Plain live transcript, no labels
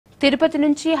తిరుపతి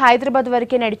నుంచి హైదరాబాద్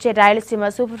వరకే నడిచే Rayalaseema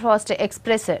super fast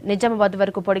express Nizamabad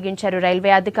వరకు పొడిగించారు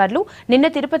రైల్వే అధికారులు. నిన్న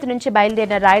తిరుపతి నుంచి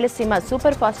బయలుదేరిన రాయలసీమ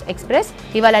సూపర్ ఫాస్ట్ ఎక్స్ప్రెస్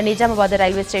ఇవాళ నిజామాబాద్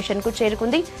రైల్వే స్టేషన్ కు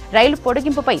చేరుకుంది. రైలు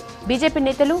పొడిగింపుపై బీజేపీ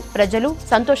నేతలు, ప్రజలు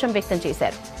సంతోషం వ్యక్తం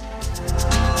చేశారు.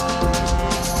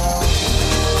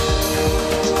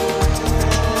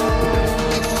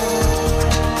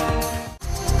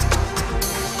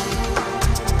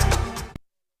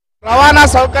 రవాణా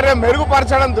సౌకర్యం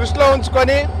మెరుగుపరచడం దృష్టిలో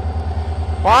ఉంచుకొని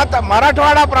పాత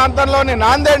మరాఠవాడా ప్రాంతంలోని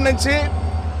నాందేడ్ నుంచి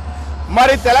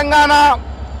మరి తెలంగాణ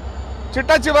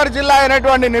చిట్ట చివరి జిల్లా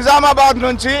అయినటువంటి నిజామాబాద్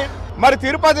నుంచి మరి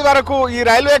తిరుపతి వరకు ఈ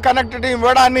railway connectivity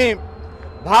ఇవ్వడాన్ని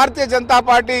Bharatiya Janata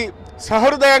party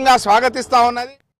సహృదయంగా స్వాగతిస్తూ ఉన్నది.